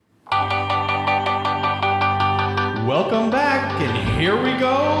Welcome back, and here we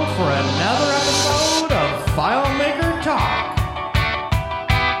go for another episode of FileMaker Talk.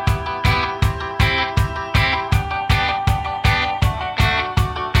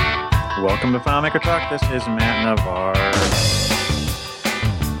 Welcome to FileMaker Talk. This is Matt Navarre.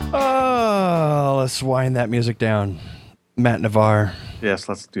 Oh, let's wind that music down. Matt Navarre. Yes,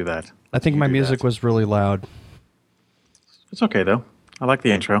 let's do that. I think my music was really loud. It's okay, though. I like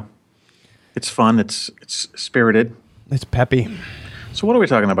the intro. It's fun. It's spirited. It's peppy. So what are we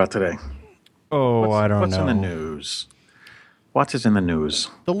talking about today? I don't know. What's in the news? What is in the news?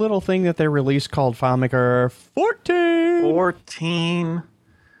 The little thing that they released called FileMaker 14. 14.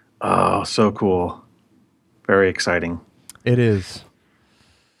 Oh, so cool. Very exciting. It is.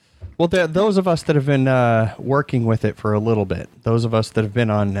 Well, those of us that have been working with it for a little bit, those of us that have been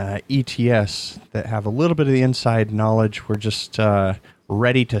on ETS that have a little bit of the inside knowledge, we're just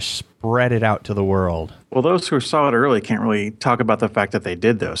ready to spread it out to the world. Well, those who saw it early can't really talk about the fact that they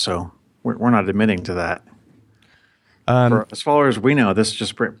did, though, so we're not admitting to that. As far as we know, this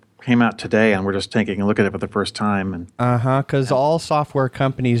just came out today, and we're just taking a look at it for the first time. Because all software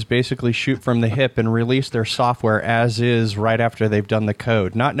companies basically shoot from the hip and release their software as is right after they've done the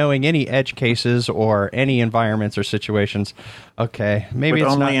code, not knowing any edge cases or any environments or situations. Okay, maybe With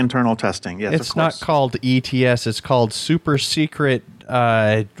it's only not internal testing. Yes, it's not called ETS. It's called super secret.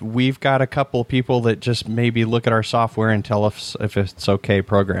 We've got a couple people that just maybe look at our software and tell us if it's okay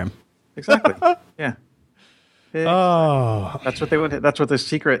program. Exactly. Yeah. Oh, That's what they would. That's what the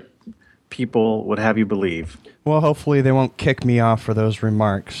secret people would have you believe. well, hopefully they won't kick me off for those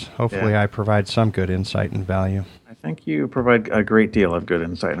remarks. Hopefully Yeah. I provide some good insight and value. I think you provide a great deal of good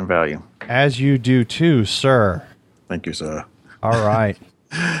insight and value. As you do too, sir. Thank you, sir. All right.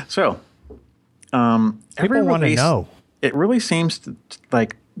 So, every People want to release, know. It really seems to,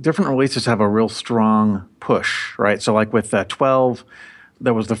 like different releases have a real strong push, right? So, like with 12,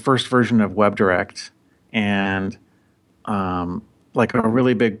 that was the first version of WebDirect, and like a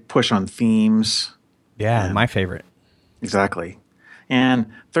really big push on themes. Yeah, my favorite. Exactly. And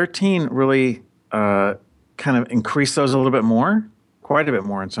 13 really kind of increased those a little bit more, quite a bit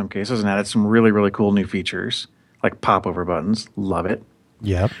more in some cases, and added some really, really cool new features like popover buttons. Love it.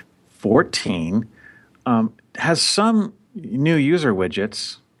 Yep. 14 has some new user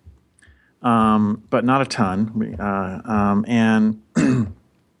widgets, but not a ton.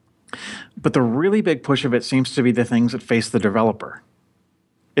 But the really big push of it seems to be the things that face the developer.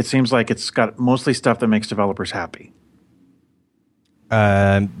 It seems like it's got mostly stuff that makes developers happy.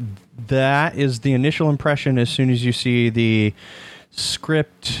 That is the initial impression as soon as you see the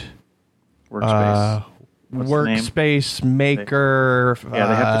script Workspace. What's the name? workspace maker. Yeah,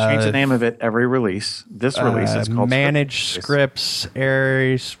 they have to change the name of it every release. This release is called Manage Script Scripts,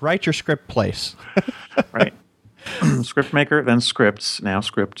 Aries, write your script place. Workspace. Right. Script Maker, then Scripts, now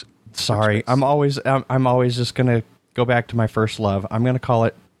Script. Sorry, Workspace. I'm always just gonna go back to my first love. I'm gonna call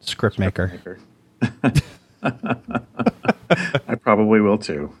it Script Maker. I probably will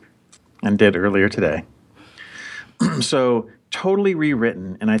too, and did earlier today. So totally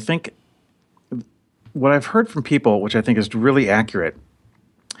rewritten, and I think what I've heard from people, which I think is really accurate,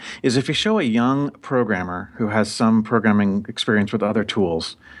 is if you show a young programmer who has some programming experience with other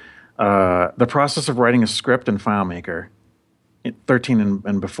tools, the process of writing a script in FileMaker, 13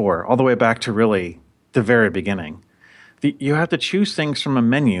 and before, all the way back to really the very beginning, you have to choose things from a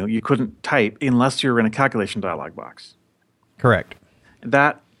menu you couldn't type unless you're in a calculation dialog box. Correct.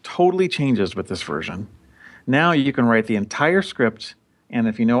 That totally changes with this version. Now you can write the entire script, and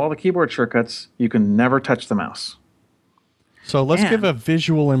if you know all the keyboard shortcuts, you can never touch the mouse. So let's give a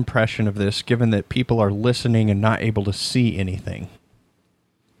visual impression of this, given that people are listening and not able to see anything.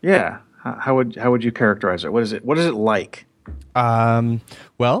 Yeah. How would you characterize it? What is it like?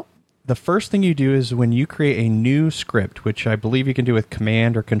 Well, the first thing you do is when you create a new script, which I believe you can do with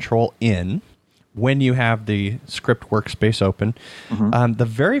Command or Control N, when you have the script workspace open, the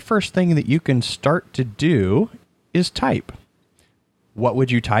very first thing that you can start to do is type. What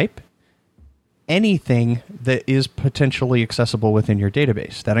would you type? Anything that is potentially accessible within your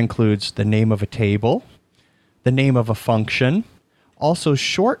database. That includes the name of a table, the name of a function, also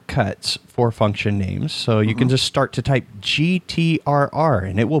shortcuts for function names. So you can just start to type GTRR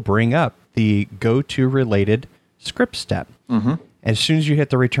and it will bring up the go-to related script step. As soon as you hit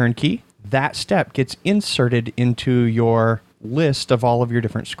the return key, that step gets inserted into your list of all of your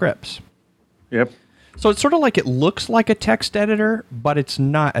different scripts. Yep. So it's sort of like it looks like a text editor, but it's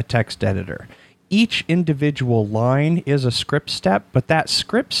not a text editor. Each individual line is a script step, but that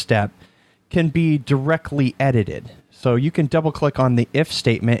script step can be directly edited. So you can double click on the if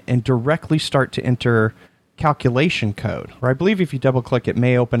statement and directly start to enter calculation code, or I believe if you double click, it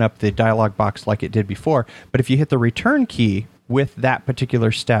may open up the dialog box like it did before. But if you hit the return key with that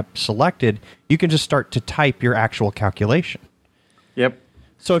particular step selected, you can just start to type your actual calculation. Yep.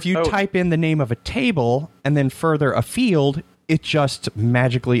 So if you type in the name of a table and then further a field, it just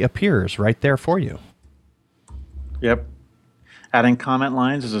magically appears right there for you. Yep. Adding comment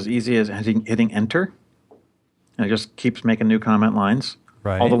lines is as easy as hitting enter. And it just keeps making new comment lines.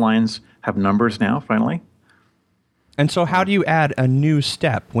 Right. All the lines have numbers now, finally. And so how do you add a new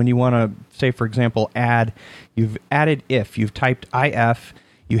step when you want to, say, for example, you've added if, you've typed if,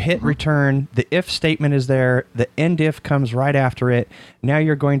 you hit return, the if statement is there, the end if comes right after it. Now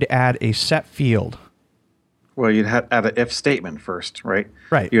you're going to add a set field. Well, you'd add an if statement first, right?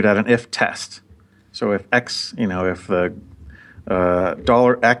 Right. You'd add an if test. So if X, if the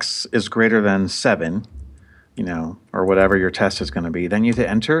 $X is greater than 7, or whatever your test is going to be, then you hit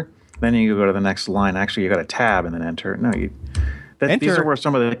enter. Then you go to the next line. Actually, you got a tab and then enter. No, these are where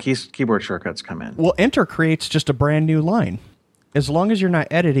some of the keyboard shortcuts come in. Well, enter creates just a brand new line. As long as you're not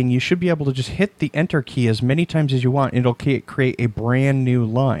editing, you should be able to just hit the enter key as many times as you want. It'll create a brand new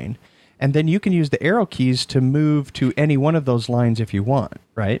line. And then you can use the arrow keys to move to any one of those lines if you want,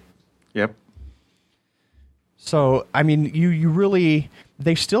 right? Yep. So, I mean, you really,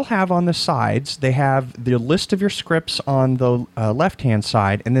 they still have on the sides, they have the list of your scripts on the left-hand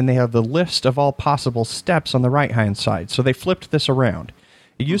side, and then they have the list of all possible steps on the right-hand side. So they flipped this around.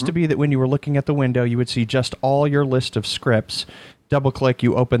 It used to be that when you were looking at the window, you would see just all your list of scripts. Double-click,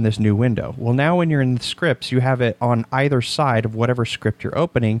 you open this new window. Well, now when you're in the scripts, you have it on either side of whatever script you're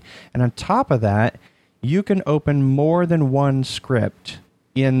opening, and on top of that, you can open more than one script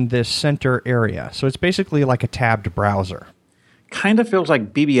in this center area. So it's basically like a tabbed browser. Kind of feels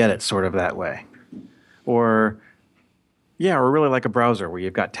like BBEdit sort of that way. Or really like a browser where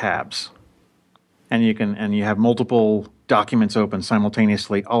you've got tabs. And you have multiple documents open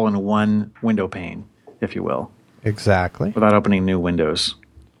simultaneously all in one window pane, if you will. Exactly. Without opening new windows.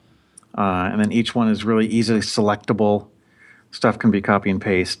 And then each one is really easily selectable. Stuff can be copy and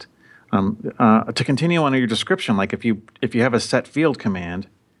paste. To continue on your description, like if you have a set field command,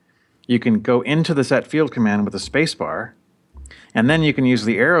 you can go into the set field command with a space bar, and then you can use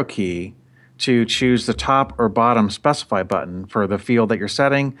the arrow key to choose the top or bottom specify button for the field that you're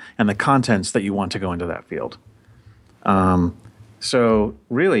setting and the contents that you want to go into that field. So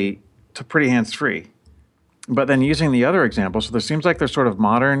really, it's pretty hands-free. But then using the other example, so there seems like there's sort of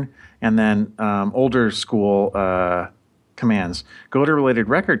modern and then older school commands. Go to related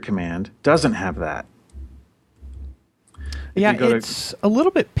record command doesn't have that. Yeah, it's a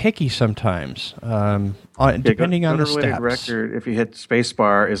little bit picky sometimes, depending on the steps. Record, if you hit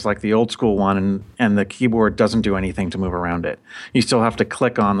spacebar, is like the old school one, and the keyboard doesn't do anything to move around it. You still have to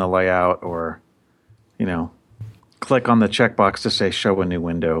click on the layout or, click on the checkbox to say show a new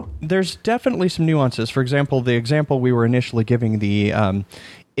window. There's definitely some nuances. For example, the example we were initially giving, the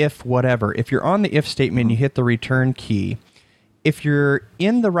if whatever. If you're on the if statement, you hit the return key. If you're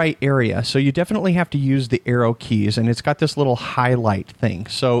in the right area, so you definitely have to use the arrow keys, and it's got this little highlight thing.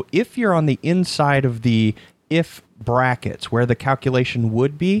 So if you're on the inside of the if brackets where the calculation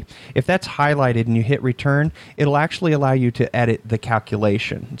would be, if that's highlighted and you hit return, it'll actually allow you to edit the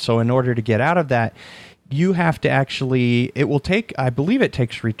calculation. So in order to get out of that, you have to actually, it will take, I believe it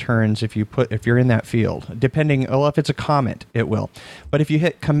takes returns if you're in that field, depending, if it's a comment, it will. But if you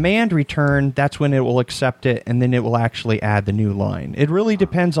hit command return, that's when it will accept it, and then it will actually add the new line. It really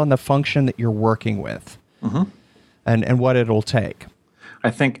depends on the function that you're working with and what it'll take. I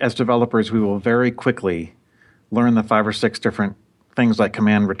think as developers, we will very quickly learn the 5 or 6 different things like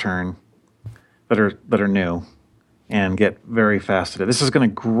command return that are new and get very fast at it. This is going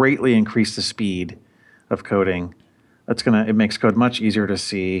to greatly increase the speed of coding. It makes code much easier to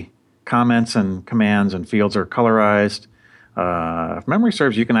see. Comments and commands and fields are colorized. If memory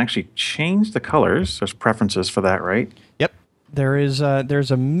serves, you can actually change the colors. There's preferences for that, right? Yep. There's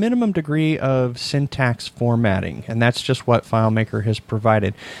a minimum degree of syntax formatting, and that's just what FileMaker has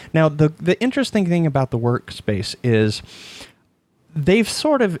provided. Now, the interesting thing about the workspace is they've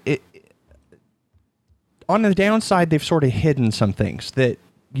sort of, on the downside, they've sort of hidden some things that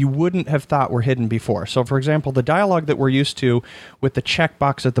you wouldn't have thought were hidden before. So, for example, the dialog that we're used to with the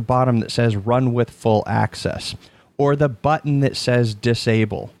checkbox at the bottom that says run with full access, or the button that says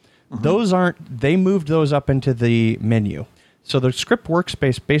disable, they moved those up into the menu. So the script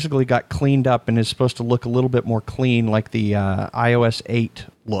workspace basically got cleaned up and is supposed to look a little bit more clean, like the iOS 8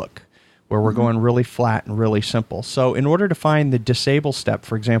 look, where we're going really flat and really simple. So in order to find the disable step,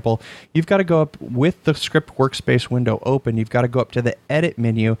 for example, you've got to go up with the script workspace window open. You've got to go up to the edit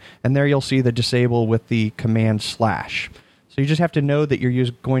menu, and there you'll see the disable with the command /. So you just have to know that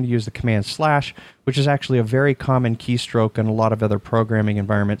you're going to use the command /, which is actually a very common keystroke in a lot of other programming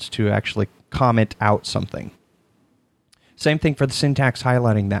environments to actually comment out something. Same thing for the syntax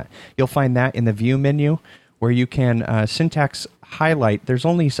highlighting that. You'll find that in the view menu where you can syntax highlight. There's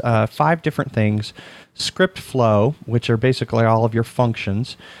only 5 different things. Script flow, which are basically all of your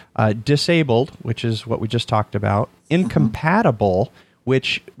functions. Disabled, which is what we just talked about. Incompatible,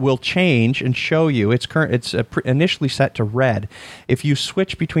 which will change and show you. It's initially set to red. If you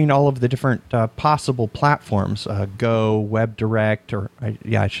switch between all of the different possible platforms, Go, WebDirect, or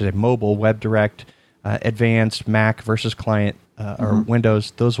I should say mobile, WebDirect, advanced, Mac versus client, or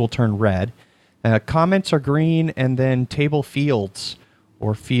Windows, those will turn red. Comments are green, and then table fields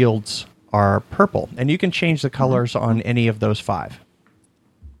or fields are purple. And you can change the colors on any of those 5.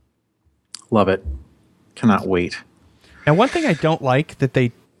 Love it. Cannot wait. Now, one thing I don't like that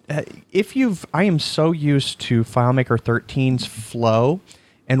they, I am so used to FileMaker 13's flow,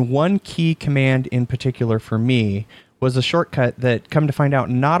 and one key command in particular for me was a shortcut that, come to find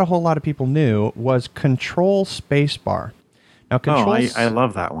out, not a whole lot of people knew, was Control Spacebar. Now, I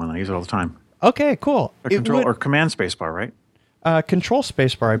love that one. I use it all the time. Okay, cool. Or Command Spacebar, right? Control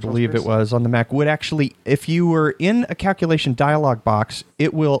Spacebar, I believe it was, on the Mac, would actually, if you were in a calculation dialog box,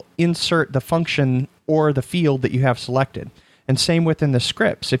 it will insert the function or the field that you have selected. And same within the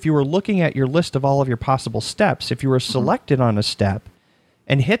scripts. If you were looking at your list of all of your possible steps, if you were selected on a step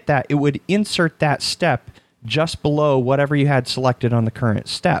and hit that, it would insert that step just below whatever you had selected on the current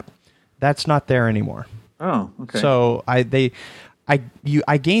step. That's not there anymore. Oh, okay. So I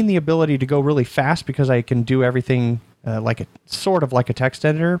gain the ability to go really fast because I can do everything sort of like a text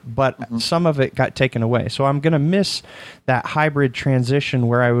editor, but some of it got taken away. So I'm going to miss that hybrid transition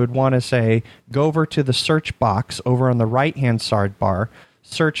where I would want to say, go over to the search box over on the right-hand side bar,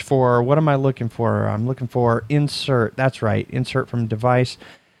 search for, what am I looking for? I'm looking for insert. That's right, insert from device.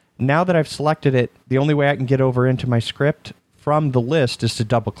 Now that I've selected it, the only way I can get over into my script from the list is to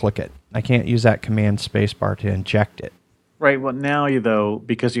double-click it. I can't use that command spacebar to inject it. Right. Well, now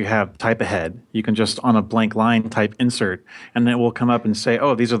because you have type ahead, you can just on a blank line type insert, and then it will come up and say,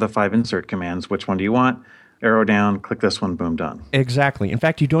 oh, these are the 5 insert commands. Which one do you want? Arrow down, click this one, boom, done. Exactly. In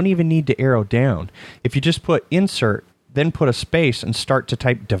fact, you don't even need to arrow down. If you just put insert, then put a space and start to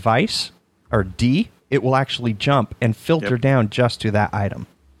type device or D, it will actually jump and filter down just to that item.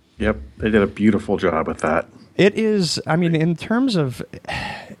 Yep. They did a beautiful job with that. It is, in terms of,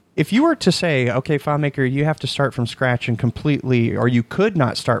 if you were to say, okay, FileMaker, you have to start from scratch and completely, or you could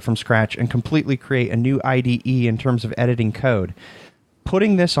not start from scratch and completely create a new IDE in terms of editing code,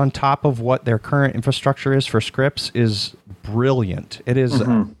 putting this on top of what their current infrastructure is for scripts is brilliant. It is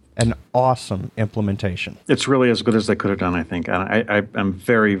an awesome implementation. It's really as good as they could have done, I think. I'm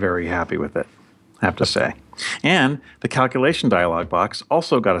very, very happy with it, I have to say. And the calculation dialog box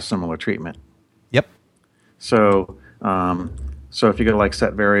also got a similar treatment. Yep. So if you go like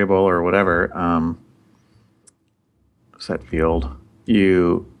set variable or whatever, set field,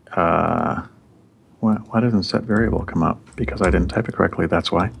 why doesn't set variable come up? Because I didn't type it correctly,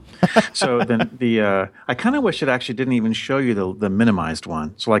 that's why. So then I kind of wish it actually didn't even show you the minimized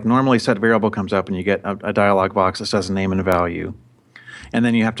one. So like normally set variable comes up and you get a dialog box that says name and value. And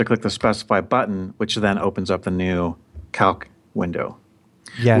then you have to click the specify button, which then opens up the new calc window.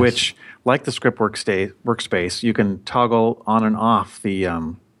 Yes. Which, like the script workspace, you can toggle on and off the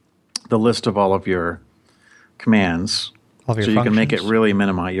list of all of your commands. All of your so you functions. can make it really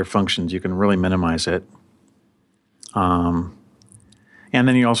minimize your functions. You can really minimize it. And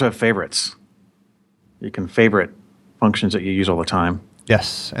then you also have favorites. You can favorite functions that you use all the time.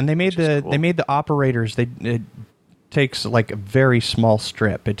 Yes, and they made the operators. It takes like a very small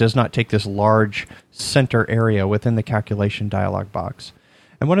strip. It does not take this large center area within the calculation dialog box.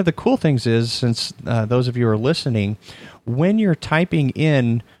 And one of the cool things is, since those of you are listening, when you're typing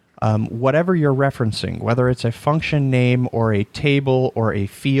in whatever you're referencing, whether it's a function name or a table or a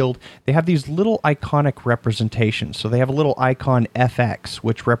field, they have these little iconic representations. So they have a little icon FX,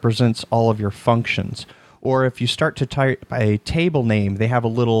 which represents all of your functions. Or if you start to type a table name, they have a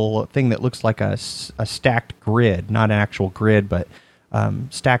little thing that looks like a stacked grid, not an actual grid, but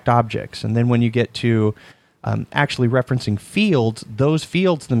stacked objects. And then when you get to actually referencing fields, those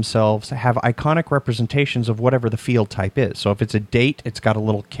fields themselves have iconic representations of whatever the field type is. So if it's a date, it's got a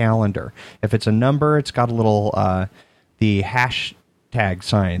little calendar. If it's a number, it's got a little the hashtag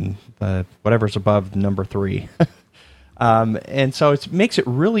sign, whatever's above number 3. And so it makes it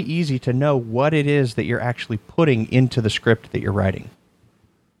really easy to know what it is that you're actually putting into the script that you're writing.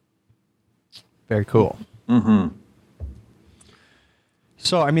 Very cool. Mm-hmm.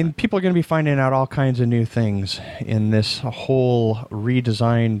 So, I mean, people are going to be finding out all kinds of new things in this whole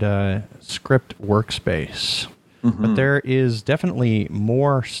redesigned script workspace. Mm-hmm. But there is definitely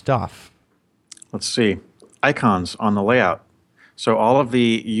more stuff. Let's see. Icons on the layout. So all of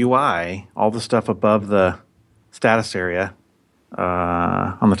the UI, all the stuff above the status area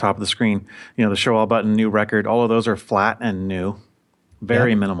on the top of the screen, the show all button, new record, all of those are flat and new.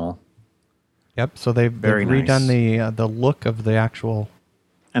 Very minimal. Yep. So they've redone nice. The look of the actual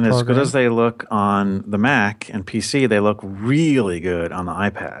And program. as good as they look on the Mac and PC, they look really good on the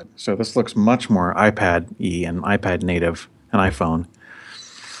iPad. So this looks much more iPad-y and iPad native and iPhone.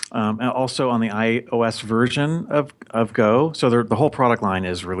 And also on the iOS version of Go. So the whole product line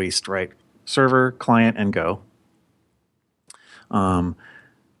is released, right? Server, client, and Go.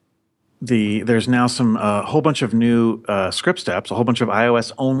 There's now a whole bunch of new script steps, a whole bunch of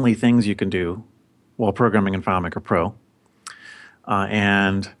iOS-only things you can do while programming in FileMaker Pro.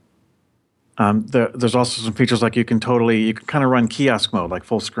 There's also some features like you can kind of run kiosk mode, like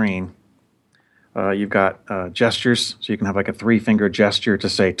full screen. You've got gestures, so you can have like a 3-finger gesture to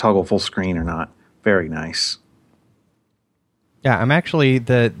say toggle full screen or not. Very nice. Yeah, I'm actually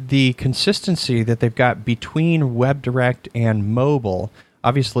the consistency that they've got between WebDirect and mobile.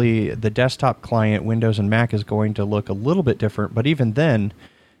 Obviously, the desktop client, Windows and Mac, is going to look a little bit different, but even then,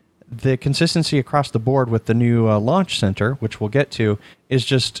 the consistency across the board with the new Launch Center, which we'll get to, is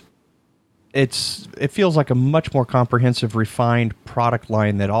just it feels like a much more comprehensive, refined product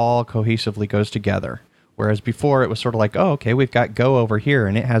line that all cohesively goes together. Whereas before, it was sort of like, oh, okay, we've got Go over here,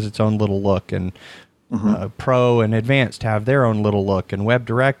 and it has its own little look, and Pro and Advanced have their own little look, and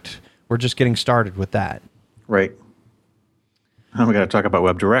WebDirect, we're just getting started with that. Right. Oh, we got to talk about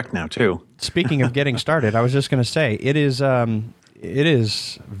WebDirect now too. Speaking of getting started, I was just going to say it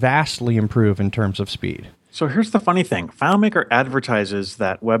is vastly improved in terms of speed. So here's the funny thing: FileMaker advertises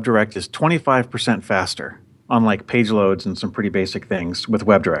that WebDirect is 25% faster on like page loads and some pretty basic things with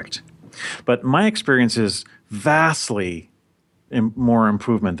WebDirect. But my experience is vastly more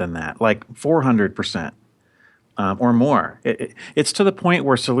improvement than that, like 400% or more. It's to the point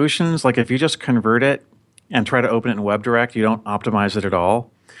where solutions, like if you just convert it and try to open it in WebDirect, you don't optimize it at all.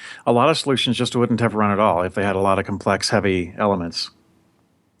 A lot of solutions just wouldn't have run at all if they had a lot of complex, heavy elements.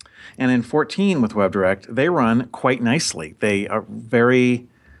 And in 14 with WebDirect, they run quite nicely. They are very,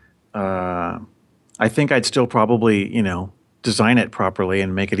 I think I'd still probably, design it properly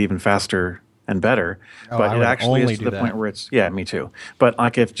and make it even faster and better. But it actually is to the point where it's, yeah, me too. But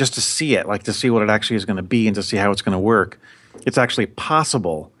like if just to see it, like to see what it actually is going to be and to see how it's going to work, it's actually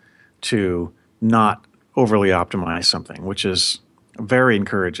possible to not overly optimize something, which is very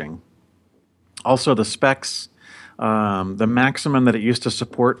encouraging. Also, the specs, the maximum that it used to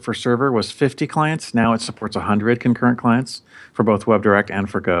support for server was 50 clients. Now it supports 100 concurrent clients for both WebDirect and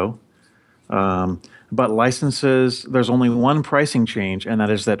for Go. But licenses, there's only one pricing change, and that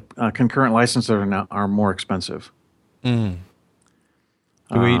is that concurrent licenses are more expensive. Do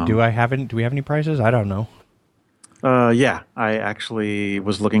we have any prices? I don't know. Yeah, I actually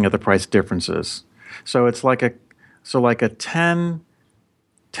was looking at the price differences. So it's like a 10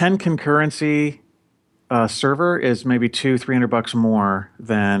 concurrency server is maybe $200-$300 more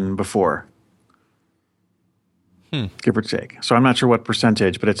than before, give or take. So I'm not sure what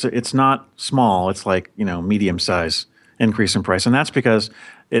percentage, but it's not small. It's like medium size increase in price, and that's because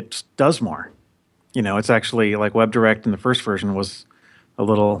it does more. It's actually like WebDirect in the first version was a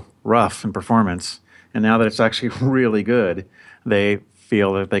little rough in performance, and now that it's actually really good, they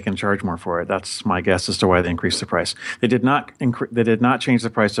feel that they can charge more for it. That's my guess as to why they increased the price. They did not change the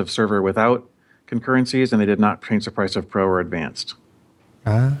price of server without concurrencies, and they did not change the price of Pro or Advanced.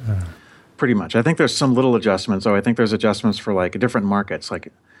 Pretty much. I think there's some little adjustments. I think there's adjustments for like different markets,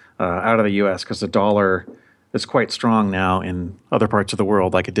 like out of the U.S., because the dollar is quite strong now in other parts of the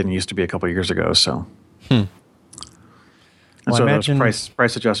world, like it didn't used to be a couple of years ago. So, and so there's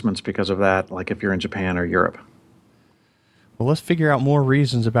price adjustments because of that, like if you're in Japan or Europe. Well, let's figure out more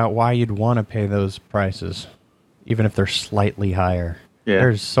reasons about why you'd want to pay those prices, even if they're slightly higher. Yeah.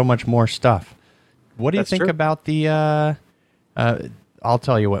 There's so much more stuff. What do you think about the... I'll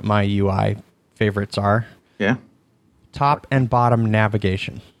tell you what my UI favorites are. Yeah. Top and bottom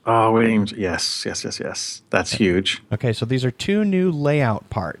navigation. Oh, yes. That's huge. Okay, so these are two new layout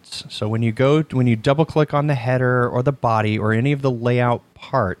parts. So when you double click on the header or the body or any of the layout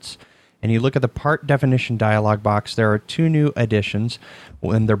parts, and you look at the part definition dialog box, there are two new additions.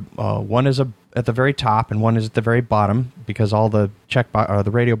 When one is at the very top and one is at the very bottom, because all the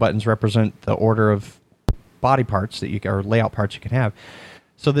the radio buttons represent the order of body parts or layout parts you can have.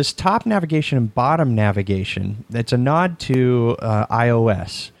 So this top navigation and bottom navigation, it's a nod to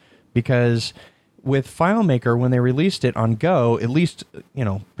iOS, because with FileMaker, when they released it on Go, at least,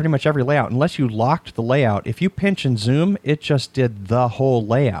 pretty much every layout, unless you locked the layout, if you pinch and zoom, it just did the whole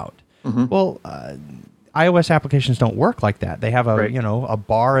layout. Mm-hmm. Well, iOS applications don't work like that. They have a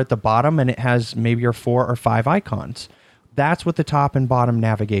bar at the bottom, and it has maybe your 4 or 5 icons. That's what the top and bottom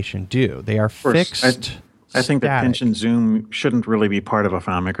navigation do. They are fixed. I think that pinch and zoom shouldn't really be part of a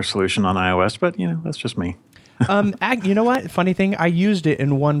FileMaker solution on iOS, but that's just me. You know what? Funny thing, I used it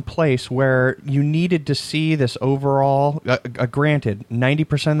in one place where you needed to see this overall. Granted,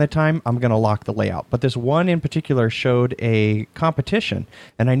 90% of the time, I'm going to lock the layout. But this one in particular showed a competition,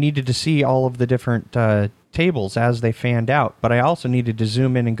 and I needed to see all of the different tables as they fanned out. But I also needed to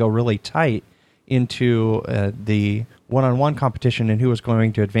zoom in and go really tight into the one-on-one competition and who was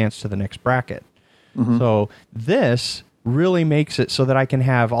going to advance to the next bracket. Mm-hmm. So this really makes it so that I can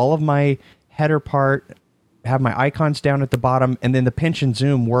have all of my header part, have my icons down at the bottom, and then the pinch and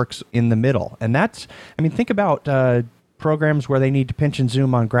zoom works in the middle. And think about programs where they need to pinch and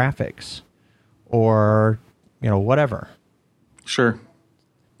zoom on graphics or, whatever. Sure.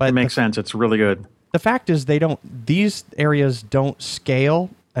 But it makes sense. It's really good. The fact is these areas don't scale.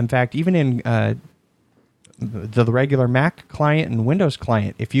 In fact, even in the regular Mac client and Windows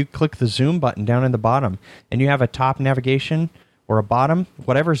client, if you click the zoom button down in the bottom and you have a top navigation or a bottom,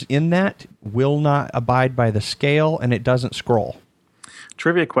 whatever's in that will not abide by the scale, and it doesn't scroll.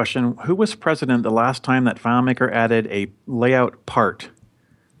 Trivia question: who was president the last time that FileMaker added a layout part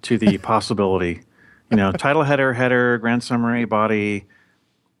to the possibility? Title, header, grand summary, body.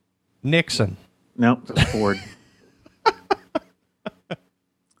 Nixon. Nope, it's Ford.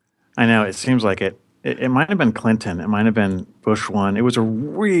 I know, it seems like it. It might have been Clinton. It might have been Bush 1. It was a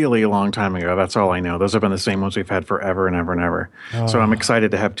really long time ago. That's all I know. Those have been the same ones we've had forever and ever and ever. Oh. So I'm excited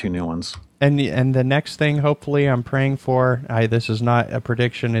to have 2 new ones. And the next thing, hopefully, I'm praying for, this is not a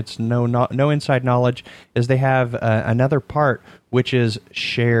prediction, it's no inside knowledge, is they have another part which is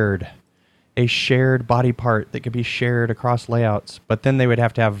shared. A shared body part that could be shared across layouts. But then they would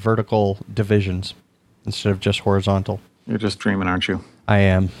have to have vertical divisions instead of just horizontal. You're just dreaming, aren't you? I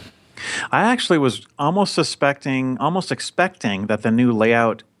am. I actually was almost expecting that the new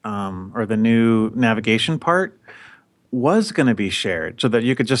layout or the new navigation part was going to be shared, so that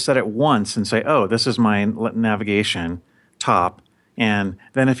you could just set it once and say, oh, this is my navigation top. And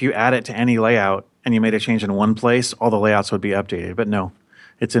then if you add it to any layout and you made a change in one place, all the layouts would be updated. But no,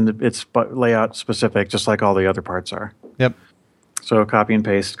 it's layout specific, just like all the other parts are. Yep. So copy and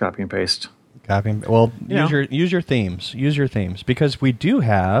paste. Well, use your themes, because we do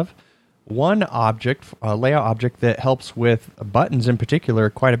have one object, a layout object, that helps with buttons in particular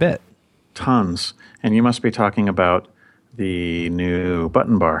quite a bit. Tons. And you must be talking about the new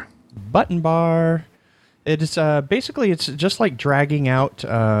button bar. Button bar. It's basically, it's just like dragging out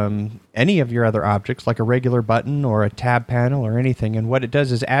any of your other objects, like a regular button or a tab panel or anything. And what it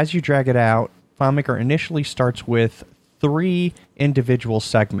does is, as you drag it out, FileMaker initially starts with 3 individual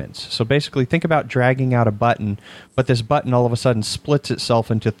segments. So basically, think about dragging out a button, but this button all of a sudden splits itself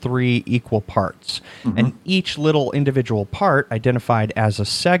into 3 equal parts. Mm-hmm. And each little individual part, identified as a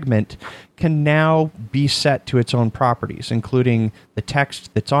segment, can now be set to its own properties, including the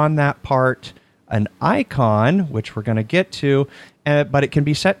text that's on that part, an icon, which we're going to get to, but it can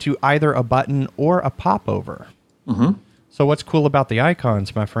be set to either a button or a popover. Mm-hmm. So what's cool about the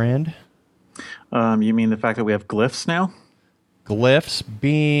icons, my friend? You mean the fact that we have glyphs now? Glyphs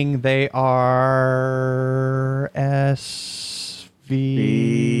being they are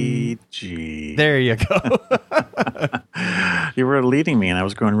SVG. There you go. You were leading me, and I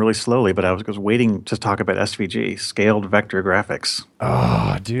was going really slowly, but I was waiting to talk about SVG, Scaled Vector Graphics.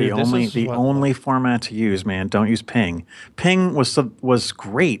 Oh, dude. The only format to use, man. Don't use Ping. Ping was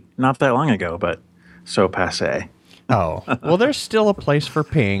great not that long ago, but so passé. Oh, well, there's still a place for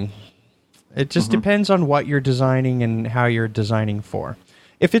Ping. It just depends on what you're designing and how you're designing for.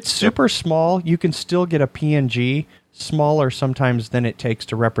 If it's super small, you can still get a PNG smaller sometimes than it takes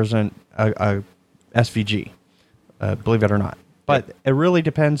to represent a SVG, believe it or not. But it really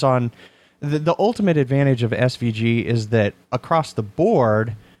depends on... The ultimate advantage of SVG is that across the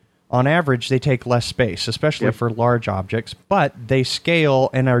board, on average, they take less space, especially for large objects, but they scale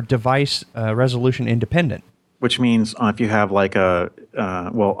and are device resolution independent. Which means if you have like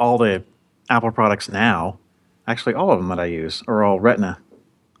all the Apple products now, actually all of them that I use are all Retina,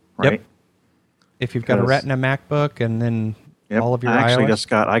 right? If you've got a Retina MacBook and then all of your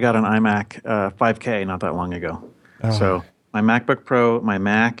iOS. I got an iMac 5K not that long ago. Oh. So my MacBook Pro, my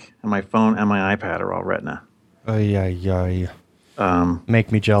Mac, and my phone and my iPad are all Retina.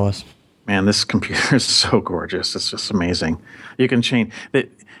 Make me jealous. Man, this computer is so gorgeous. It's just amazing. You can change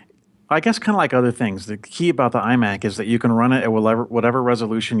it. I guess kind of like other things. The key about the iMac is that you can run it at whatever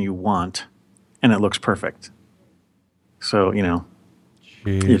resolution you want, and it looks perfect. So,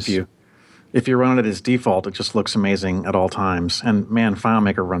 Jeez. if you run it as default, it just looks amazing at all times. And man,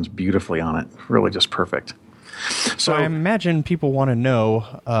 FileMaker runs beautifully on it. Really just perfect. So I imagine people want to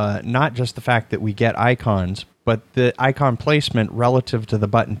know not just the fact that we get icons, but the icon placement relative to the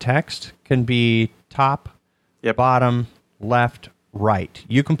button text can be top, bottom, left, right.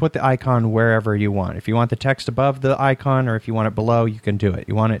 You can put the icon wherever you want. If you want the text above the icon or if you want it below, you can do it.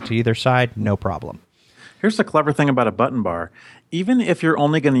 You want it to either side, no problem. Here's the clever thing about a button bar. Even if you're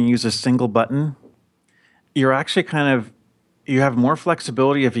only going to use a single button, you're actually you have more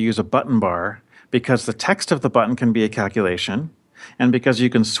flexibility if you use a button bar because the text of the button can be a calculation and because you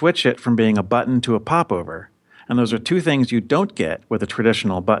can switch it from being a button to a popover. And those are two things you don't get with a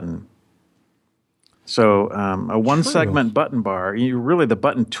traditional button. So a one-segment button bar, the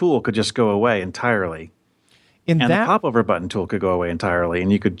button tool could just go away entirely. And the popover button tool could go away entirely,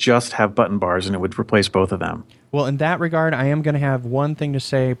 and you could just have button bars, and it would replace both of them. Well, in that regard, I am going to have one thing to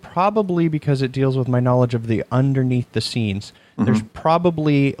say, probably because it deals with my knowledge of the underneath the scenes. Mm-hmm. There's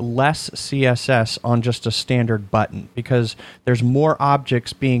probably less CSS on just a standard button because there's more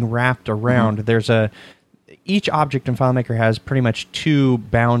objects being wrapped around. Mm-hmm. Each object in FileMaker has pretty much two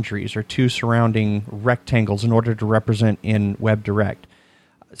boundaries or two surrounding rectangles in order to represent in WebDirect.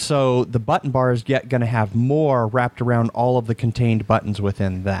 So the button bar is going to have more wrapped around all of the contained buttons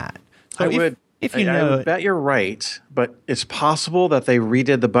within that. So I would bet you're right, but it's possible that they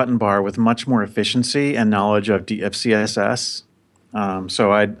redid the button bar with much more efficiency and knowledge of CSS.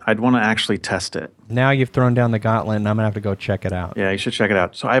 So I'd want to actually test it. Now you've thrown down the gauntlet, and I'm going to have to go check it out. Yeah, you should check it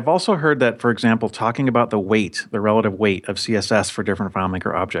out. So I've also heard that, for example, talking about the relative weight of CSS for different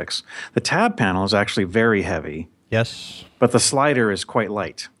FileMaker objects, the tab panel is actually very heavy. Yes. But the slider is quite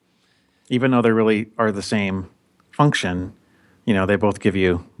light. Even though they really are the same function, they both give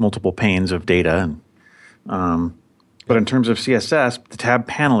you multiple panes of data. But in terms of CSS, the tab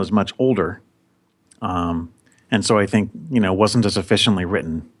panel is much older. And so I think, wasn't as efficiently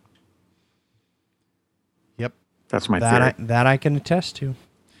written. Yep. That's my theory. That I can attest to.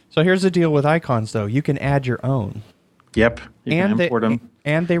 So here's the deal with icons, though. You can add your own. Yep. You can import them.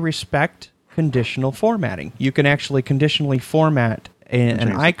 And they respect conditional formatting. You can actually conditionally format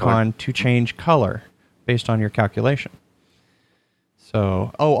an icon to change color based on your calculation.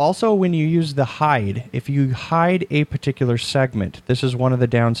 So, also when you use the hide, if you hide a particular segment, this is one of the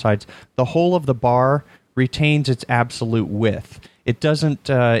downsides, the whole of the bar retains its absolute width. It doesn't,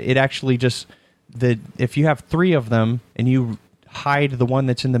 it actually just, if you have three of them and you hide the one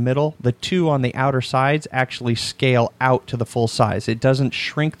that's in the middle, the two on the outer sides actually scale out to the full size. It doesn't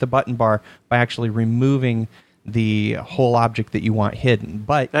shrink the button bar by actually removing the whole object that you want hidden.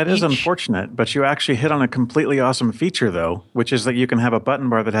 But that is unfortunate, but you actually hit on a completely awesome feature, though, which is that you can have a button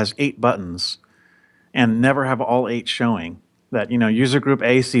bar that has 8 buttons and never have all 8 showing. That, user group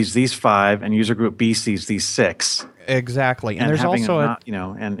A sees these 5 and user group B sees these 6. Exactly. And there's also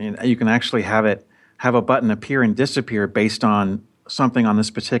and you can actually have a button appear and disappear based on something on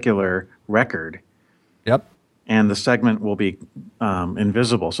this particular record. Yep. And the segment will be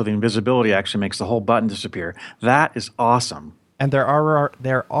invisible. So the invisibility actually makes the whole button disappear. That is awesome. And there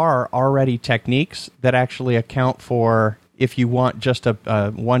are already techniques that actually account for if you want just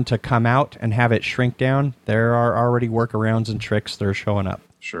a one to come out and have it shrink down. There are already workarounds and tricks that are showing up.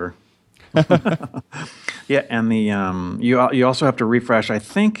 Sure. Yeah, and you also have to refresh. I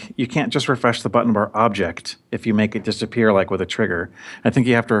think you can't just refresh the button bar object if you make it disappear like with a trigger. I think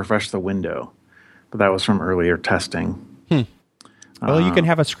you have to refresh the window. But that was from earlier testing. Well, you can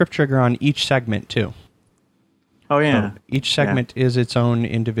have a script trigger on each segment, too. Oh, yeah. So each segment is its own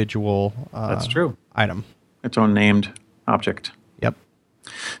individual That's true. Item. Its own named object. Yep.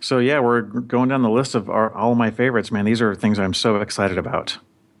 So, yeah, we're going down the list of all of my favorites, man. These are things I'm so excited about.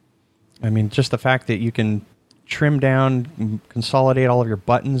 I mean, just the fact that you can trim down, consolidate all of your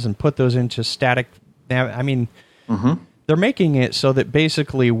buttons, and put those into static. I mean, they're making it so that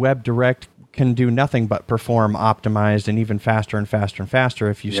basically WebDirect can do nothing but perform optimized and even faster and faster and faster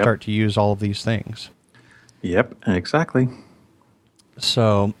if you start to use all of these things. Yep, exactly.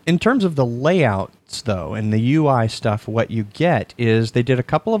 So in terms of the layouts, though, and the UI stuff, what you get is they did a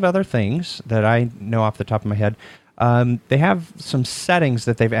couple of other things that I know off the top of my head. They have some settings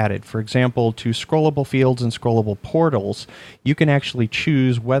that they've added. For example, to scrollable fields and scrollable portals, you can actually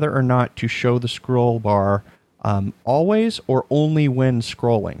choose whether or not to show the scroll bar always or only when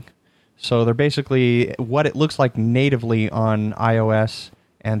scrolling. So they're basically what it looks like natively on iOS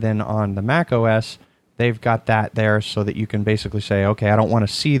and then on the Mac OS. They've got that there so that you can basically say, okay, I don't want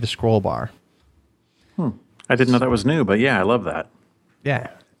to see the scroll bar. I didn't know that was new, but yeah, I love that. Yeah.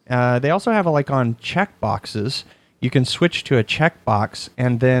 They also have on checkboxes. You can switch to a checkbox,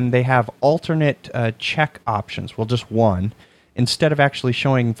 and then they have alternate check options. Well, just one. Instead of actually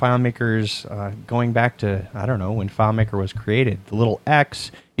showing FileMaker's going back to, I don't know, when FileMaker was created, the little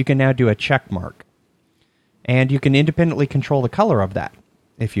X, you can now do a check mark. And you can independently control the color of that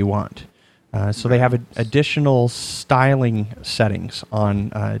if you want. So they have additional styling settings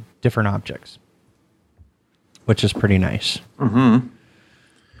on different objects, which is pretty nice. Mm-hmm.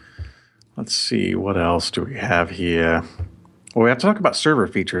 Let's see, what else do we have here? Well, we have to talk about server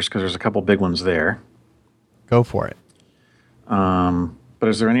features because there's a couple big ones there. Go for it. But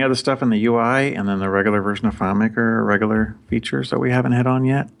is there any other stuff in the UI and then the regular version of FileMaker, regular features that we haven't hit on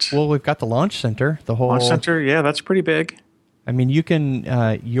yet? Well, we've got the Launch Center. The whole Launch Center, yeah, that's pretty big. I mean, you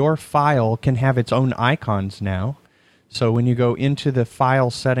can your file can have its own icons now. So when you go into the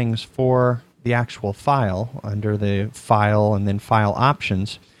file settings for the actual file, under the File and then File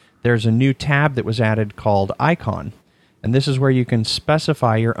Options, there's a new tab that was added called Icon. And this is where you can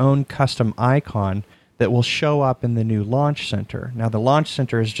specify your own custom icon that will show up in the new Launch Center. Now, the Launch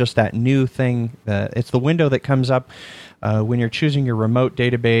Center is just that new thing. It's the window that comes up when you're choosing your remote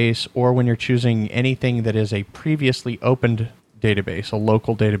database or when you're choosing anything that is a previously opened database, a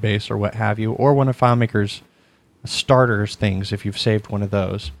local database or what have you, or one of FileMaker's starters things if you've saved one of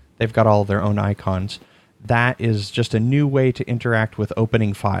those. They've got all of their own icons. That is just a new way to interact with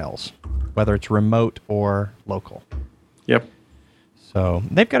opening files, whether it's remote or local. Yep. So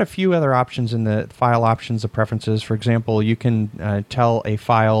they've got a few other options in the file options, the preferences. For example, you can tell a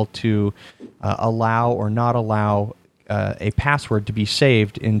file to allow or not allow a password to be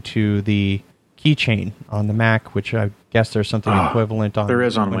saved into the keychain on the Mac, which I guess there's something equivalent on. There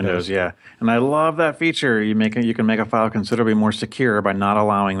is on Windows, yeah. And I love that feature. You can make a file considerably more secure by not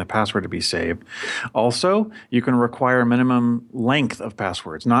allowing the password to be saved. Also, you can require minimum length of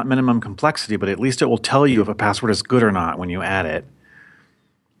passwords, not minimum complexity, but at least it will tell you if a password is good or not when you add it.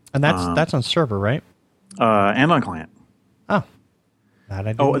 And that's on server, right? And on client. Oh. That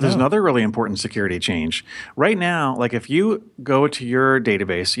I didn't There's know. another really important security change. Right now, like if you go to your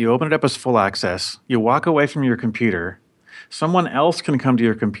database, you open it up as full access, you walk away from your computer, someone else can come to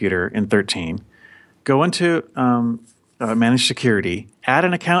your computer in 13, go into Manage Security, add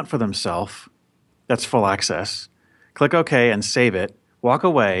an account for themselves, that's full access, click OK and save it, walk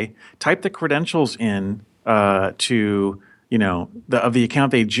away, type the credentials in to of the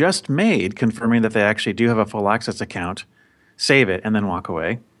account they just made, confirming that they actually do have a full access account, save it, and then walk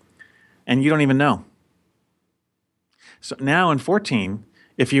away. And you don't even know. So now in 14,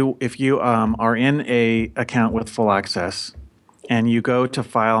 if you are in a account with full access and you go to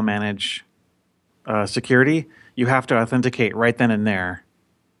File, Manage Security, you have to authenticate right then and there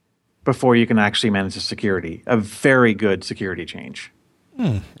before you can actually manage the security. A very good security change.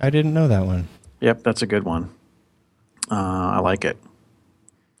 I didn't know that one. Yep, that's a good one. I like it.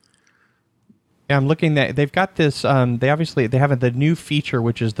 Yeah, I'm looking at. They've got this. They have the new feature,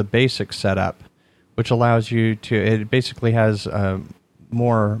 which is the basic setup, which allows you to. It basically has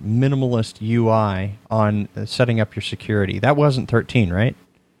more minimalist UI on setting up your security. That wasn't 13, right?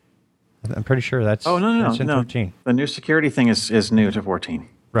 I'm pretty sure that's. That's in 13. The new security thing is new to 14.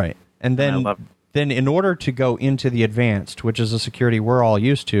 Right, and then in order to go into the advanced, which is the security we're all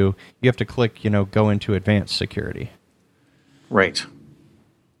used to, you have to click, go into advanced security. Right.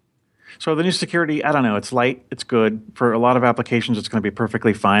 So the new security, I don't know, it's light, it's good. For a lot of applications, it's going to be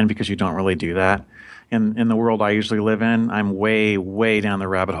perfectly fine because you don't really do that. In the world I usually live in, I'm way, way down the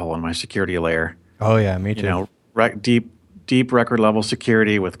rabbit hole in my security layer. Oh, yeah, me too. Deep record level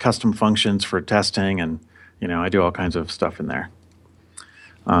security with custom functions for testing, and, I do all kinds of stuff in there.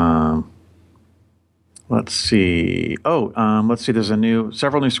 Let's see. There's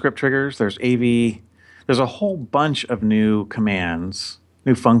several new script triggers. There's AV. There's a whole bunch of new commands,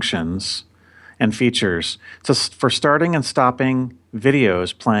 new functions, and features for starting and stopping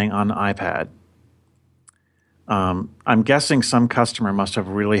videos playing on the iPad. I'm guessing some customer must have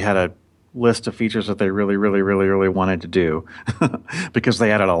really had a list of features that they really, really, really, really wanted to do because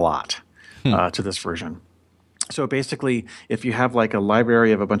they added a lot to this version. So basically, if you have like a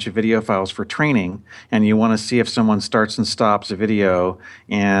library of a bunch of video files for training and you want to see if someone starts and stops a video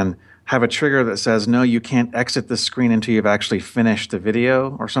and have a trigger that says, no, you can't exit the screen until you've actually finished the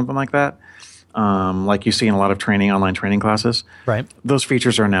video or something like that, like you see in a lot of online training classes. Right. Those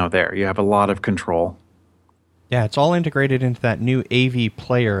features are now there. You have a lot of control. Yeah, it's all integrated into that new AV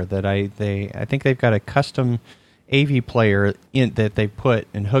player that I think they've got a custom AV player that they put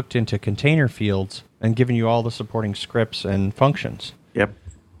and hooked into container fields and given you all the supporting scripts and functions. Yep.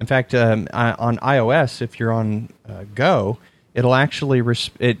 In fact, on iOS, if you're on Go, it'll actually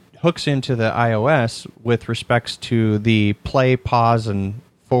it hooks into the iOS with respects to the play, pause, and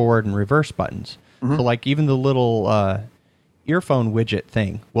forward and reverse buttons. Mm-hmm. So like even the little earphone widget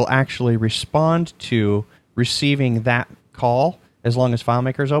thing will actually respond to receiving that call as long as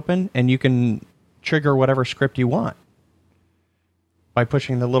FileMaker's open, and you can trigger whatever script you want by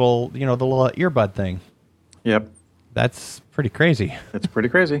pushing the little earbud thing. Yep. That's pretty crazy. It's pretty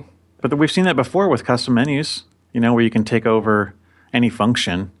crazy. But we've seen that before with custom menus, where you can take over any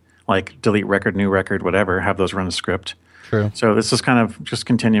function, like delete record, new record, whatever, have those run a script. True. So this is kind of just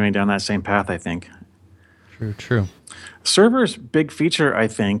continuing down that same path, I think. True. Server's big feature, I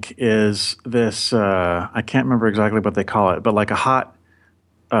think, is this, I can't remember exactly what they call it, but like a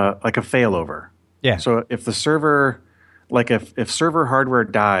failover. Yeah. So if the server, if server hardware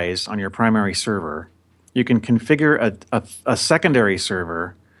dies on your primary server, you can configure a secondary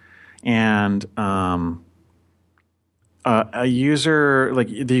server, and a user,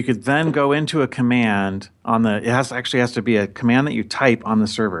 you could then go into a command it has to be a command that you type on the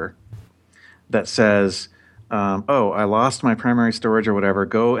server that says, I lost my primary storage or whatever,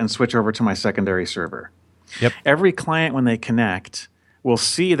 go and switch over to my secondary server. Yep. Every client, when they connect, will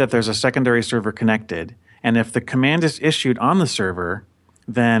see that there's a secondary server connected, and if the command is issued on the server,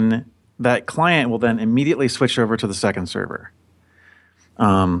 then that client will then immediately switch over to the second server.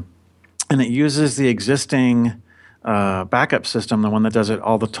 And it uses the existing backup system, the one that does it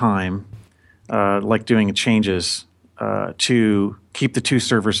all the time, like doing changes to keep the two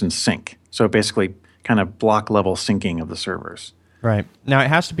servers in sync. So basically kind of block level syncing of the servers. Right. Now, it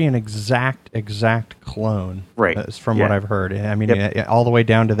has to be an exact clone. Right. From what I've heard. I mean, all the way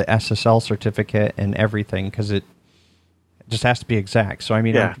down to the SSL certificate and everything, because it just has to be exact. So, I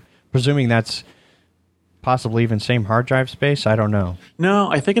mean, I'm presuming that's possibly even same hard drive space. I don't know.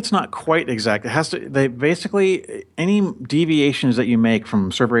 No, I think it's not quite exact. It has to. They basically, any deviations that you make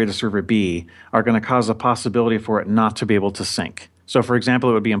from server A to server B are going to cause a possibility for it not to be able to sync. So, for example,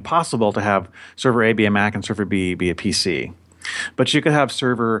 it would be impossible to have server A be a Mac and server B be a PC. But you could have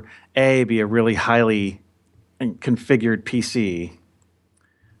server A be a really highly configured PC,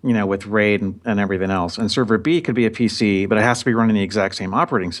 with RAID and everything else. And server B could be a PC, but it has to be running the exact same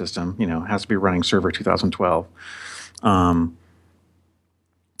operating system. It has to be running server 2012.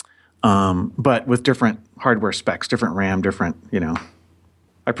 But with different hardware specs, different RAM, different,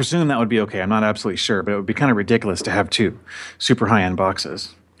 I presume that would be okay. I'm not absolutely sure, but it would be kind of ridiculous to have two super high-end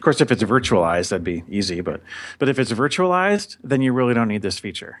boxes. Of course, if it's virtualized, that'd be easy. But if it's virtualized, then you really don't need this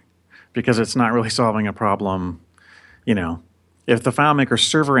feature because it's not really solving a problem. If the FileMaker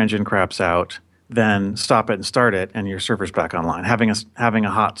server engine craps out, then stop it and start it, and your server's back online. Having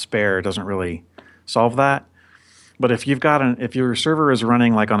a hot spare doesn't really solve that. But if if your server is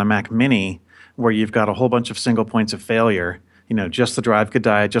running like on a Mac Mini, where you've got a whole bunch of single points of failure, just the drive could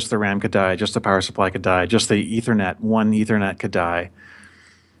die, just the RAM could die, just the power supply could die, just the one Ethernet could die.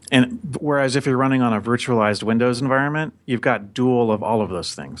 And whereas if you're running on a virtualized Windows environment, you've got dual of all of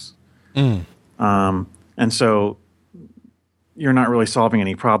those things. And so you're not really solving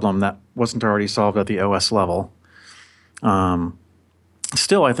any problem that wasn't already solved at the OS level.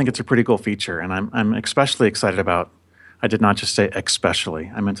 Still, I think it's a pretty cool feature, and I'm especially excited about. I did not just say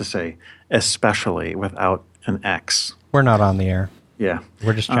especially. I meant to say especially without an X. We're not on the air. Yeah,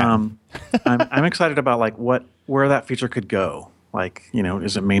 we're just chatting. I'm excited about where that feature could go.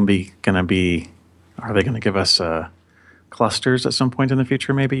 Is it mainly going to be? Are they going to give us clusters at some point in the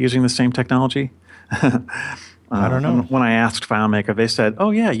future? Maybe using the same technology. I don't know. When I asked FileMaker, they said,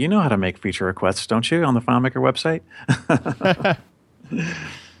 "Oh yeah, you know how to make feature requests, don't you, on the FileMaker website?"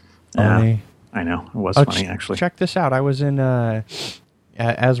 Yeah, I know. It was funny, actually. Check this out. I was in,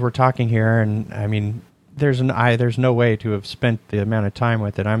 as we're talking here, and I mean, there's no way to have spent the amount of time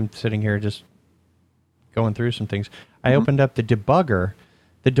with it. I'm sitting here just going through some things. I opened up the debugger.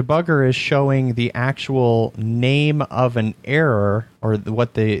 The debugger is showing the actual name of an error, or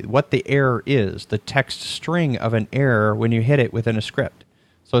what the error is, the text string of an error when you hit it within a script.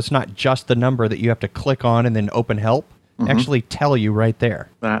 So it's not just the number that you have to click on and then open help. Actually tell you right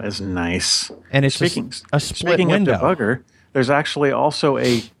there. That is nice. And it's a split window. Of debugger, there's actually also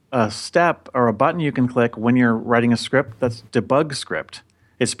a step or a button you can click when you're writing a script that's debug script.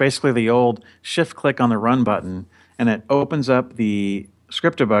 It's basically the old shift click on the run button, and it opens up the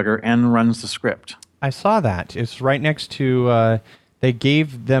script debugger and runs the script. I saw that. It's right next to, they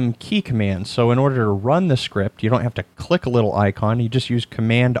gave them key commands. So in order to run the script, you don't have to click a little icon. You just use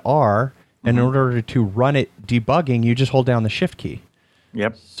Command R. And in order to run it debugging, you just hold down the Shift key.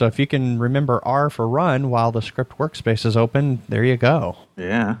 Yep. So if you can remember R for run while the script workspace is open, there you go.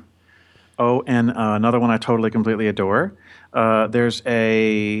 Yeah. Oh, and another one I totally, completely adore. There's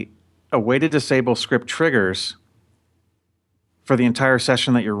a way to disable script triggers for the entire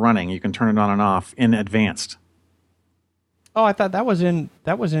session that you're running. You can turn it on and off in advanced. Oh, I thought that was in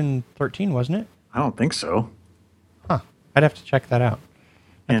 13, wasn't it? I don't think so. Huh. I'd have to check that out.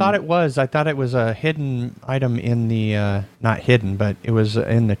 I thought it was a hidden item in the, not hidden, but it was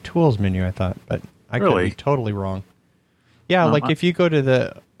in the tools menu, I thought. But I could be totally wrong. Yeah, like if you go to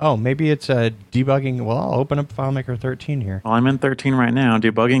the, maybe it's a debugging. Well, I'll open up FileMaker 13 here. Well, I'm in 13 right now.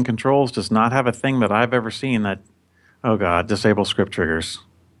 Debugging controls does not have a thing that I've ever seen that, oh God, disable script triggers.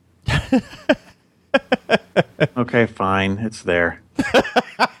 Okay, fine. It's there.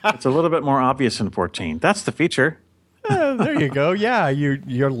 It's a little bit more obvious in 14. That's the feature. There you go. Yeah,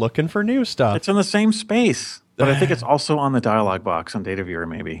 you're looking for new stuff. It's in the same space, but I think it's also on the dialog box on Data Viewer,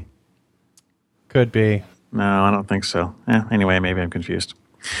 maybe. Could be. No, I don't think so. Anyway, maybe I'm confused.